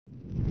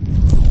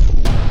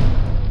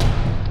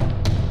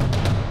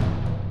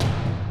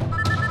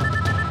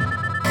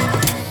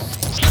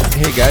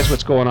Hey guys,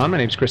 what's going on? My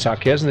name's Chris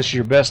Hawkes, and this is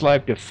your best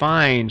life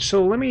defined.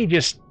 So I want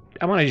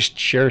to just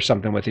share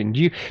something with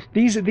you.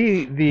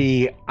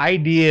 The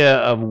idea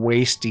of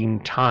wasting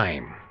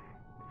time.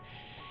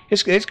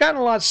 It's gotten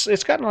a lot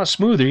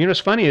smoother. You know, what's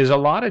funny is a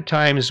lot of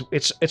times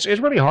it's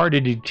really hard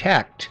to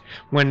detect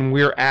when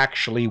we're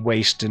actually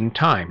wasting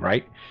time,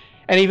 right?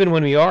 And even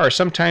when we are,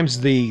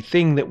 sometimes the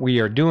thing that we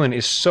are doing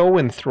is so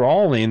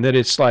enthralling that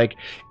it's like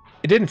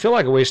it didn't feel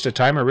like a waste of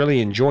time. I really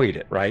enjoyed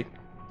it, right?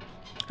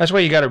 That's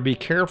why you got to be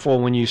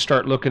careful when you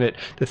start looking at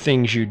the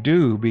things you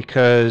do,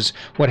 because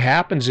what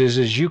happens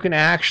is you can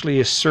actually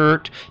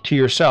assert to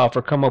yourself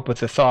or come up with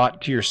the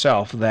thought to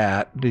yourself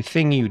that the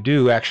thing you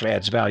do actually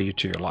adds value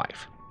to your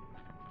life.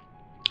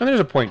 And there's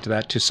a point to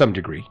that to some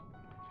degree.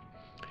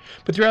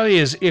 But the reality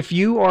is, if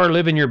you are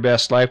living your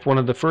best life, one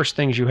of the first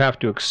things you have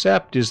to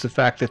accept is the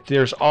fact that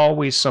there's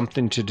always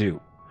something to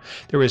do.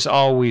 There is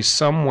always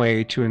some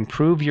way to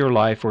improve your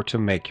life or to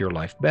make your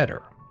life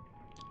better.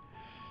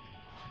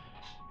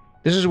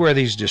 This is where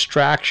these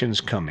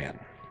distractions come in.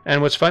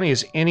 And what's funny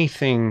is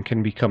anything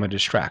can become a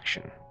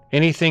distraction.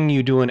 Anything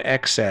you do in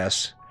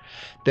excess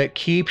that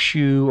keeps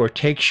you or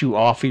takes you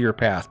off of your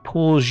path,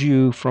 pulls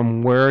you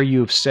from where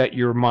you've set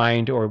your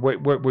mind or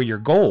where your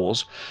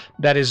goals,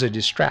 that is a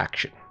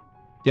distraction.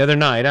 The other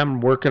night,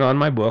 I'm working on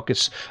my book.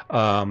 It's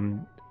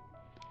The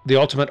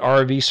Ultimate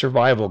RV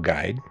Survival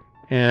Guide.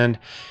 And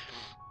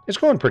it's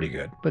going pretty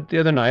good. But the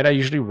other night, I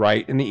usually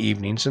write in the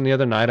evenings, and the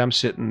other night I'm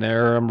sitting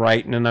there, I'm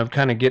writing, and I'm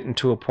kind of getting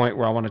to a point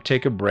where I want to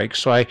take a break.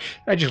 So I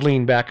just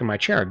lean back in my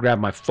chair, I grab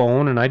my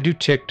phone, and I do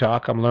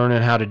TikTok. I'm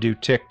learning how to do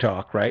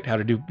TikTok, right? How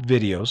to do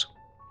videos.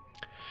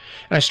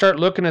 And I start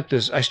looking at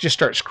this, I just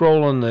start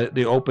scrolling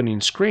the opening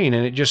screen,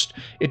 and it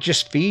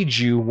just feeds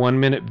you 1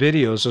 minute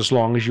videos as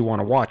long as you want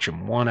to watch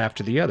them, one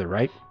after the other,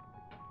 right?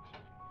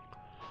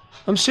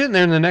 I'm sitting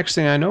there, and the next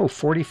thing I know,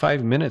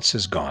 45 minutes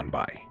has gone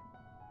by.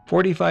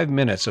 45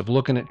 minutes of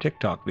looking at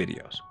TikTok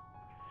videos.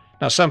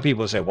 Now, some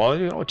people say, well,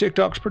 you know,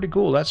 TikTok's pretty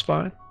cool. That's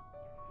fine.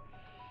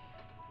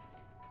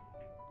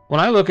 When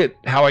I look at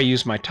how I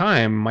use my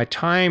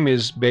time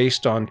is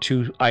based on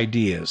two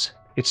ideas.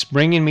 It's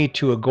bringing me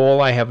to a goal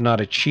I have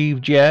not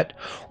achieved yet,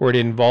 or it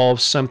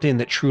involves something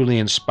that truly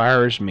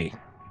inspires me.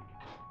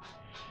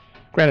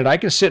 Granted, I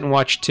can sit and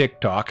watch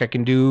TikTok. I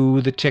can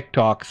do the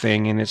TikTok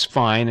thing, and it's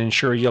fine, and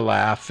sure, you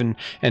laugh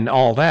and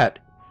all that.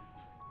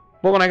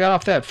 But when I got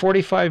off that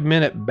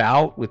 45-minute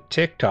bout with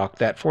TikTok,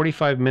 that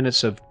 45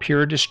 minutes of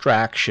pure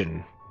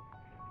distraction,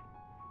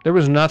 there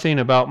was nothing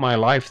about my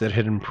life that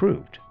had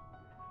improved.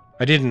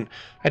 I didn't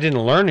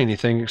learn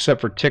anything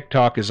except for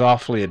TikTok is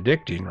awfully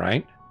addicting,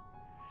 right?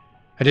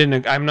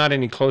 I'm not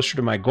any closer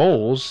to my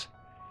goals.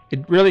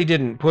 It really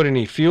didn't put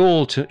any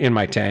fuel in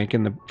my tank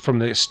from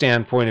the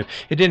standpoint of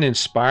it didn't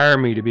inspire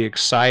me to be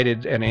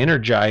excited and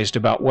energized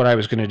about what I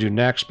was going to do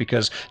next,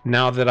 because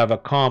now that I've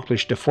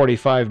accomplished a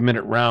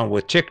 45-minute round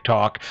with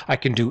TikTok, I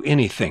can do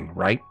anything,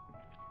 right?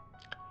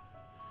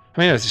 I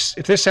mean,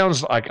 if this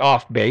sounds like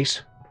off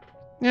base,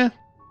 yeah,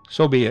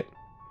 so be it.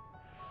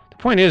 The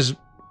point is,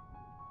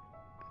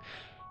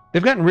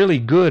 they've gotten really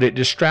good at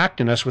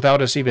distracting us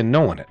without us even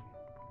knowing it.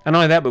 Not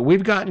only that, but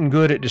we've gotten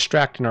good at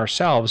distracting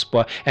ourselves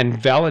and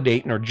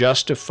validating or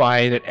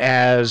justifying it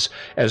as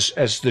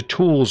the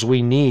tools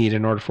we need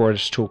in order for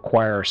us to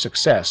acquire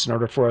success, in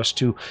order for us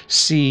to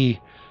see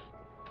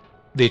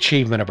the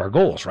achievement of our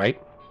goals,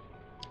 right?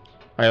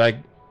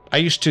 I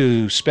used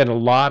to spend a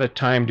lot of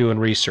time doing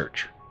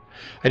research.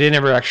 I didn't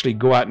ever actually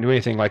go out and do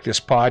anything like this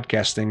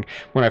podcast thing.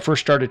 When I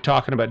first started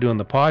talking about doing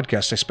the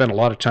podcast, I spent a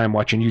lot of time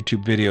watching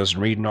YouTube videos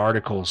and reading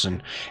articles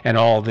and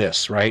all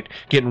this, right?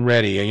 Getting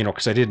ready, you know,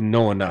 because I didn't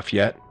know enough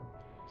yet.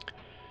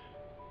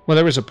 Well,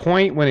 there was a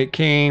point when it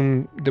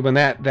came, when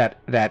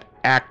that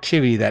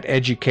activity, that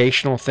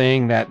educational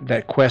thing,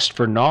 that quest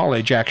for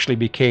knowledge actually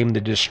became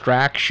the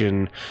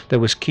distraction that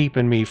was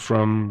keeping me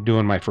from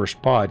doing my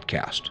first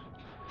podcast.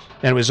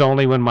 And it was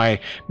only when my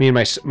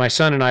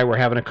son and I were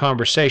having a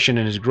conversation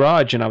in his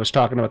garage, and I was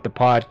talking about the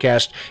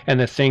podcast and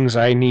the things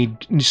I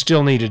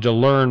still needed to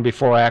learn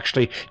before I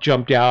actually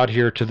jumped out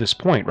here to this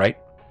point, right?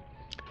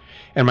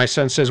 And my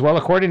son says, well,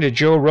 according to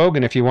Joe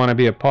Rogan, if you want to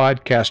be a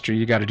podcaster,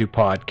 you got to do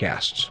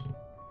podcasts.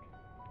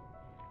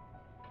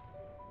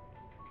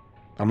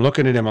 I'm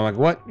looking at him, I'm like,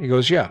 what? He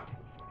goes, yeah.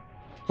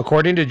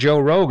 According to Joe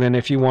Rogan,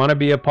 if you want to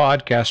be a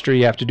podcaster,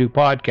 you have to do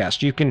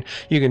podcasts. You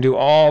can do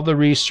all the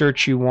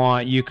research you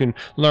want. You can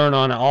learn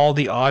on all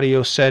the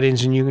audio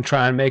settings, and you can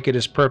try and make it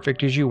as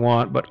perfect as you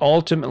want. But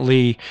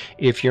ultimately,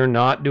 if you're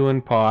not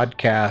doing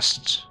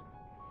podcasts,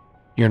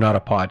 you're not a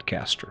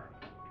podcaster.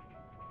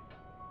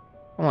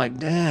 I'm like,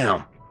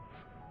 damn.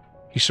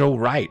 He's so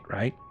right?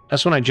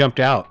 That's when I jumped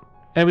out.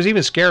 And it was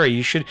even scary.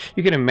 You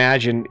can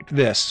imagine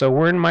this. So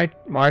we're in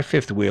my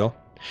fifth wheel.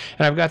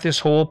 And I've got this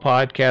whole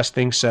podcast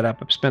thing set up.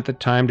 I've spent the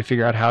time to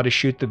figure out how to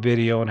shoot the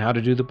video and how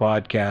to do the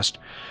podcast.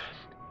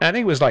 And I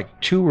think it was like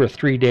 2 or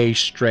 3 days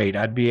straight.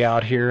 I'd be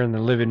out here in the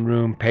living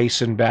room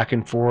pacing back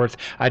and forth.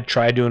 I'd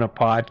try doing a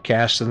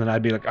podcast, and then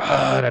I'd be like,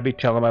 and I'd be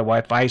telling my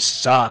wife, I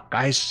suck.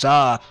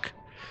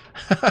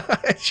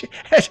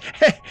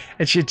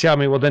 And she'd tell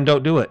me, well, then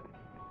don't do it.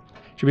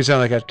 Should be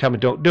something like, tell me,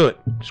 don't do it.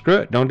 Screw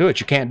it. Don't do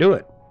it. You can't do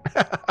it.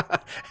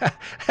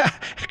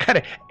 Kind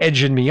of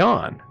edging me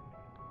on.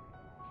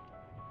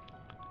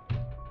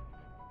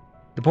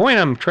 The point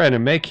I'm trying to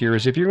make here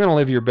is if you're going to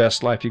live your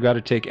best life, you got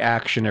to take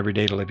action every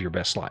day to live your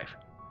best life.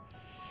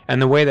 And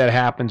the way that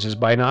happens is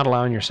by not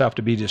allowing yourself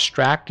to be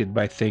distracted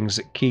by things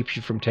that keep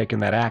you from taking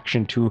that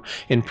action to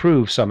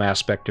improve some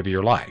aspect of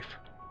your life.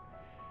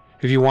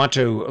 If you want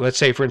to, let's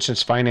say, for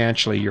instance,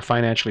 financially, you're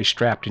financially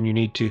strapped and you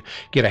need to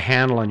get a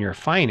handle on your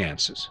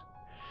finances.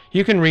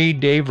 You can read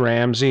Dave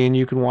Ramsey and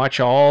you can watch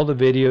all the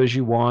videos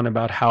you want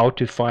about how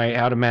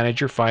to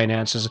manage your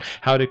finances,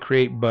 how to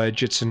create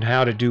budgets, and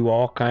how to do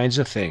all kinds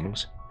of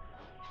things.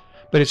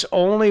 But it's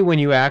only when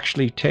you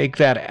actually take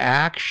that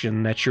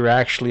action that you're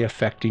actually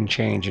affecting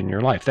change in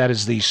your life. That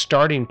is the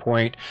starting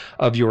point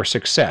of your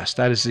success.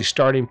 That is the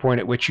starting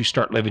point at which you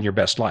start living your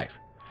best life.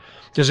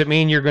 Does it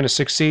mean you're going to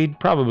succeed?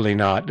 Probably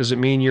not. Does it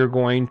mean you're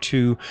going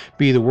to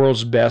be the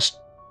world's best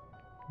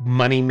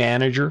money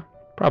manager?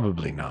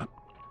 Probably not.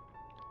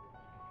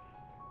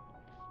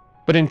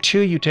 But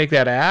until you take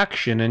that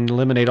action and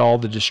eliminate all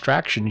the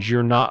distractions,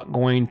 you're not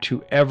going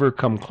to ever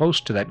come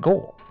close to that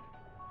goal.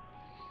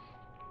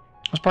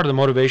 That's part of the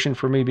motivation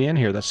for me being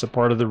here. That's the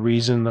part of the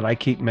reason that I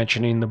keep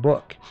mentioning the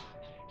book.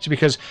 It's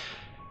because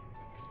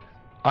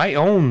I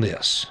own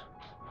this.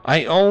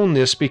 I own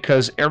this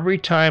because every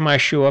time I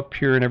show up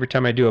here and every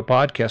time I do a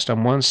podcast,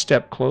 I'm one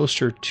step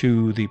closer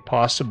to the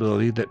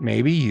possibility that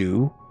maybe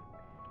you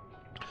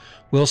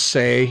will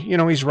say,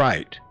 he's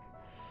right.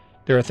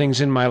 There are things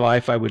in my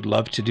life I would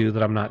love to do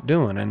that I'm not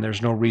doing, and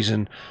there's no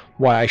reason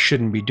why I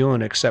shouldn't be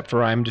doing it except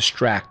for I'm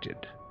distracted.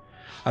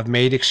 I've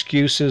made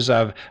excuses.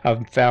 I've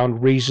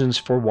found reasons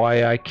for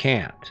why I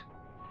can't.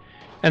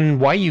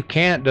 And why you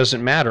can't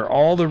doesn't matter.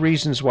 All the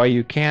reasons why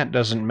you can't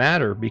doesn't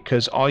matter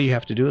because all you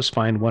have to do is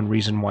find one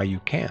reason why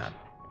you can.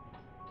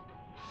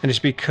 And it's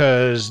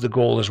because the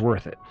goal is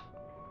worth it.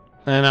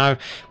 And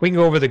we can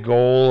go over the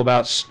goal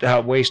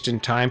about wasting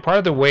time. Part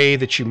of the way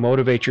that you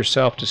motivate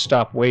yourself to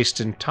stop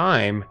wasting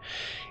time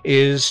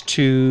is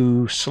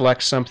to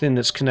select something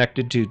that's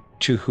connected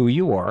to who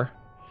you are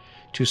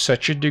to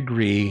such a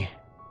degree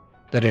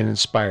that it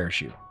inspires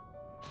you.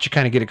 That you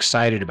kind of get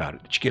excited about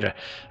it. That you get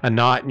a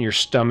knot in your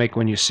stomach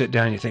when you sit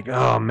down and you think,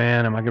 oh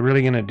man, am I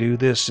really going to do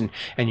this? And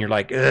you're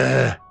like,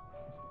 ugh.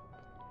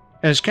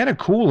 And it's kind of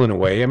cool in a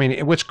way. I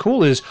mean, what's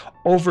cool is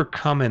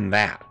overcoming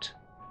that.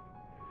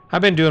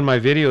 I've been doing my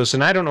videos,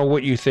 and I don't know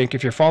what you think.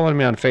 If you're following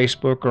me on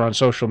Facebook or on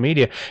social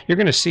media, you're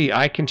going to see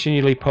I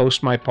continually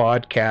post my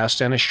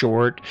podcast and a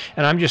short,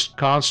 and I'm just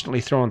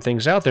constantly throwing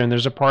things out there. And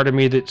there's a part of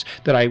me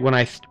when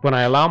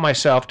I allow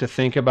myself to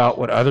think about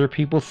what other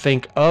people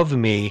think of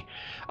me,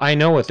 I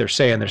know what they're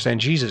saying. They're saying,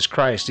 Jesus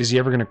Christ, is he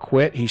ever going to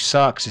quit? He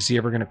sucks. Is he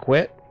ever going to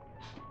quit?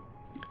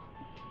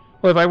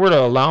 Well, if I were to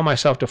allow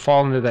myself to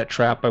fall into that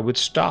trap, I would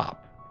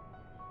stop.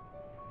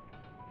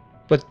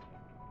 But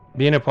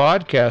being a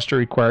podcaster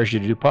requires you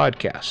to do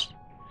podcasts.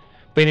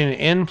 Being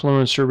an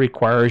influencer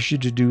requires you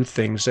to do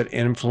things that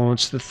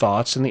influence the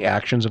thoughts and the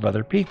actions of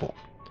other people.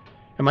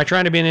 Am I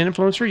trying to be an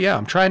influencer? Yeah,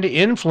 I'm trying to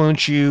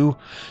influence you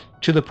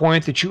to the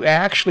point that you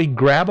actually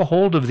grab a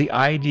hold of the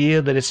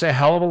idea that it's a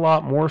hell of a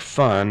lot more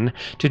fun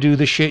to do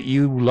the shit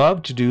you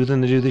love to do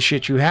than to do the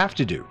shit you have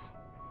to do.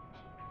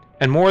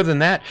 And more than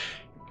that,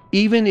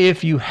 even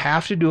if you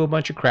have to do a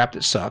bunch of crap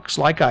that sucks,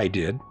 like I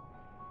did,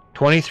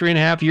 23 and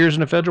a half years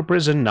in a federal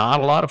prison, not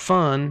a lot of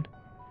fun.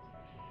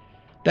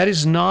 That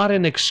is not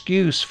an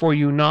excuse for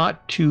you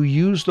not to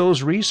use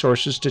those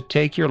resources to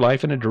take your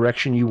life in a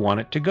direction you want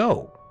it to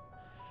go.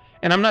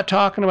 And I'm not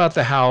talking about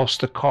the house,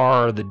 the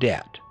car, or the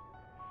debt.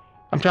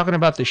 I'm talking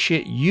about the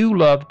shit you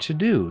love to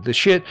do, the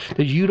shit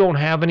that you don't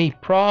have any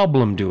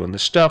problem doing, the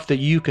stuff that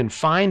you can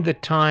find the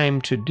time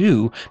to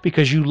do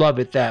because you love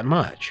it that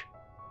much.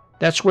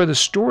 That's where the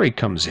story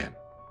comes in.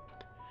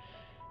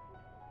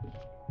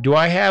 Do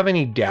I have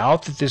any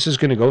doubt that this is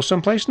going to go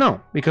someplace?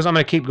 No, because I'm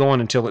going to keep going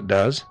until it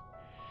does.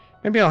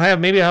 Maybe I'll have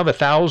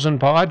 1,000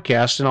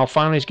 podcasts and I'll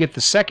finally get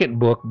the second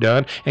book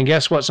done. And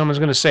guess what? Someone's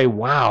going to say,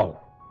 wow.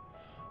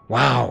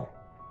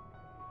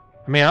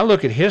 I mean, I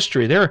look at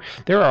history. There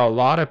are a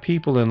lot of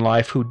people in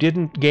life who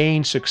didn't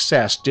gain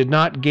success, did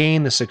not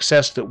gain the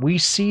success that we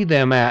see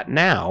them at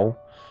now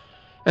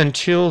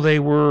until they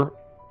were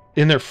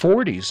in their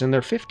 40s and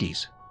their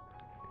 50s.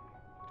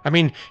 I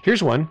mean,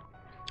 here's one.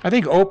 I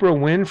think Oprah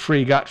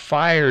Winfrey got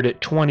fired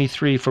at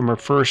 23 from her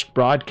first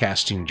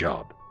broadcasting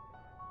job.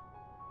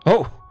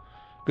 Oh,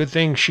 good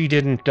thing she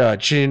didn't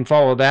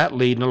follow that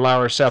lead and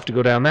allow herself to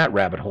go down that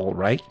rabbit hole,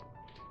 right?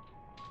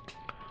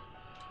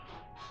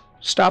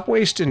 Stop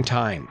wasting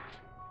time.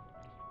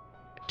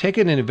 Take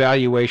an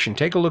evaluation.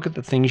 Take a look at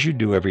the things you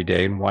do every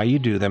day and why you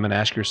do them and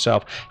ask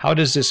yourself, how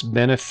does this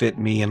benefit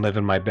me in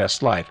living my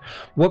best life?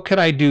 What could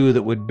I do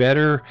that would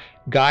better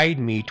guide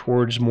me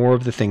towards more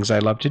of the things I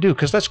love to do?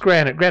 Because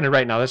granted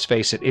right now, let's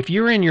face it, if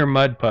you're in your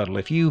mud puddle,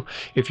 if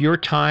your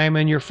time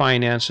and your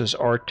finances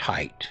are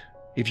tight,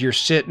 If you're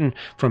sitting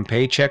from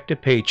paycheck to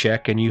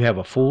paycheck and you have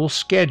a full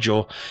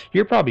schedule,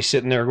 you're probably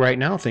sitting there right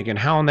now thinking,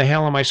 how in the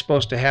hell am I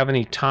supposed to have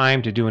any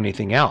time to do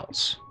anything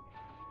else?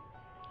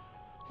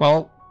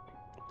 Well,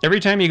 every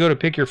time you go to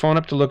pick your phone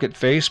up to look at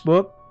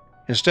Facebook,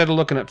 instead of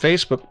looking at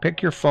Facebook,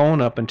 pick your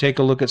phone up and take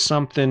a look at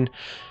something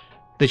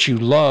that you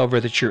love or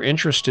that you're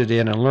interested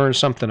in and learn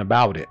something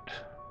about it.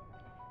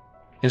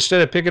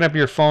 Instead of picking up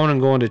your phone and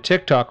going to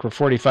TikTok for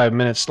 45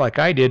 minutes like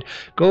I did,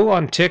 go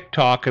on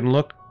TikTok and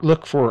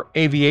look for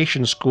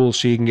aviation school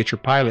so you can get your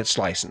pilot's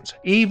license.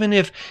 Even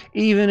if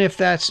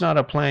that's not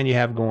a plan you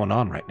have going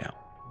on right now.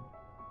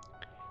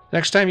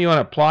 Next time you want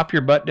to plop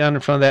your butt down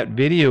in front of that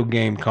video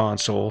game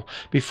console,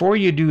 before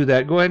you do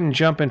that, go ahead and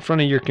jump in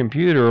front of your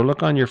computer or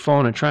look on your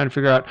phone and try and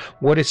figure out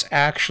what it's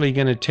actually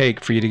going to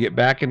take for you to get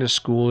back into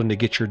school and to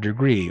get your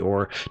degree,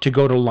 or to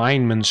go to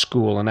lineman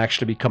school and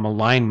actually become a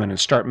lineman and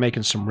start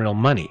making some real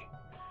money.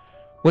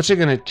 What's it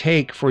going to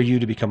take for you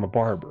to become a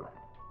barber?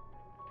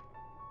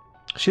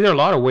 See, there are a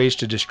lot of ways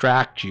to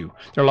distract you.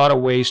 There are a lot of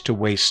ways to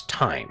waste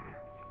time.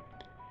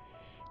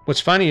 What's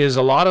funny is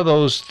a lot of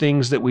those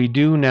things that we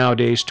do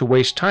nowadays to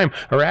waste time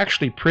are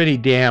actually pretty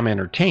damn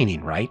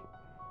entertaining, right?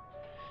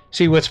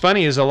 See, what's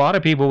funny is a lot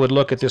of people would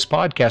look at this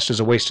podcast as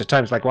a waste of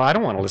time. It's like, well, I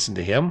don't want to listen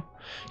to him.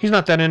 He's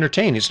not that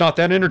entertaining. It's not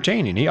that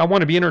entertaining. I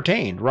want to be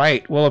entertained,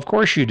 right? Well, of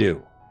course you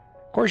do.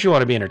 Of course you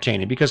want to be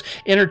entertaining, because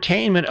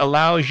entertainment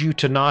allows you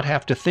to not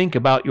have to think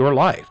about your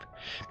life.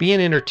 Being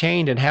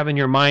entertained and having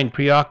your mind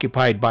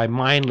preoccupied by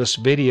mindless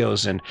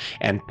videos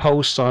and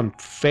posts on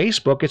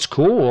Facebook, it's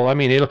cool. I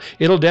mean,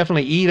 it'll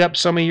definitely eat up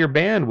some of your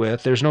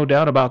bandwidth. There's no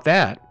doubt about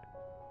that.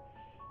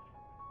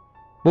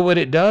 But what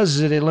it does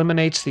is it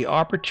eliminates the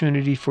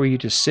opportunity for you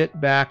to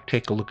sit back,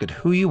 take a look at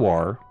who you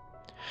are,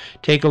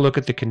 take a look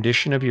at the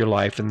condition of your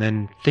life, and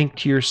then think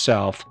to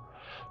yourself,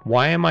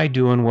 why am I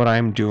doing what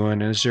I'm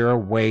doing? Is there a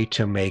way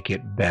to make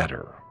it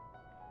better?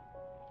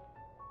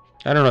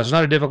 I don't know. It's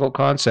not a difficult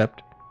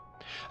concept.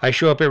 I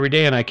show up every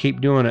day and I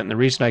keep doing it. And the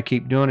reason I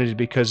keep doing it is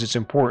because it's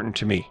important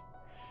to me.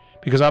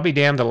 Because I'll be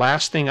damned, the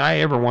last thing I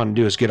ever want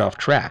to do is get off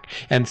track.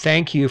 And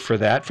thank you for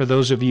that. For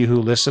those of you who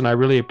listen, I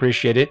really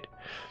appreciate it.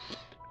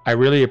 I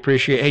really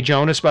appreciate. Hey,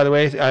 Jonas, by the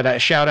way,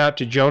 shout out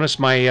to Jonas.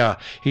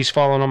 He's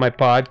following on my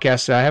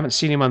podcast. I haven't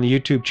seen him on the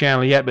YouTube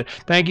channel yet, but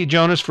thank you,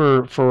 Jonas,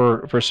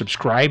 for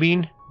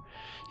subscribing.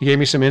 You gave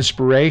me some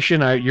inspiration.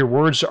 Your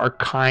words are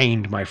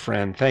kind, my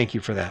friend. Thank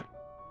you for that.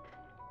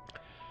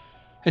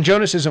 And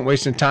Jonas isn't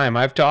wasting time.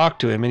 I've talked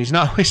to him, and he's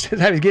not wasting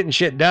time. He's getting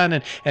shit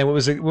done. And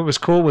what was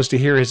cool was to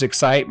hear his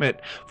excitement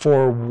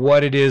for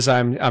what it is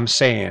I'm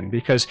saying,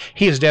 because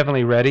he is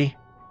definitely ready.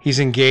 He's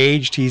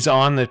engaged. He's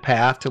on the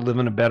path to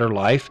living a better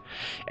life,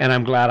 and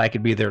I'm glad I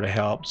could be there to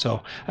help.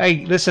 So,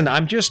 hey, listen,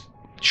 I'm just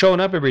showing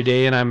up every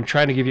day, and I'm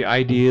trying to give you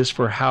ideas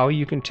for how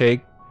you can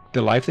take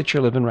the life that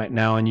you're living right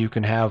now, and you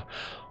can have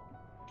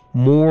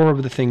more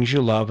of the things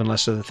you love and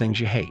less of the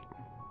things you hate.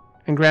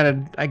 And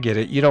granted, I get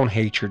it. You don't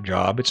hate your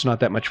job. It's not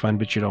that much fun,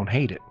 but you don't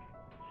hate it.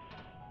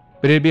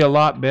 But it'd be a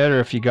lot better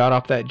if you got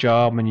off that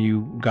job and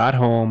you got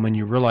home and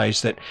you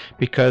realized that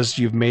because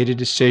you've made a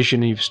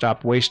decision and you've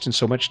stopped wasting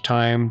so much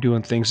time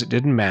doing things that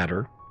didn't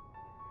matter,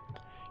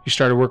 you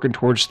started working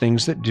towards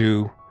things that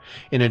do,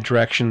 in a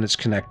direction that's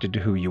connected to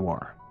who you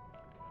are.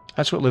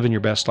 That's what living your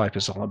best life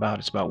is all about.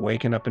 It's about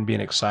waking up and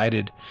being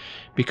excited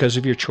because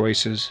of your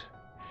choices,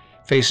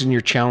 facing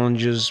your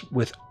challenges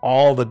with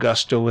all the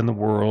gusto in the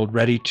world,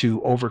 ready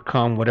to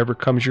overcome whatever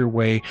comes your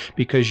way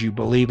because you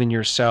believe in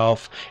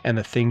yourself and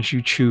the things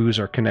you choose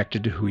are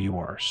connected to who you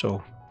are.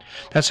 So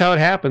that's how it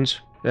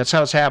happens. That's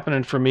how it's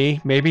happening for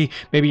me. Maybe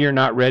you're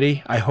not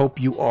ready. I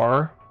hope you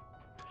are.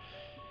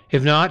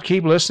 If not,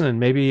 keep listening.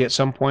 Maybe at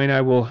some point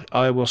I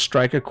will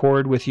strike a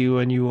chord with you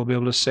and you will be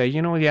able to say,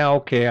 yeah,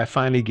 okay, I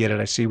finally get it.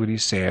 I see what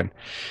he's saying.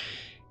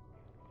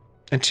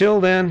 Until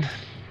then,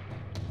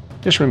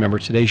 just remember,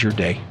 today's your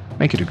day.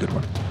 Make it a good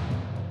one.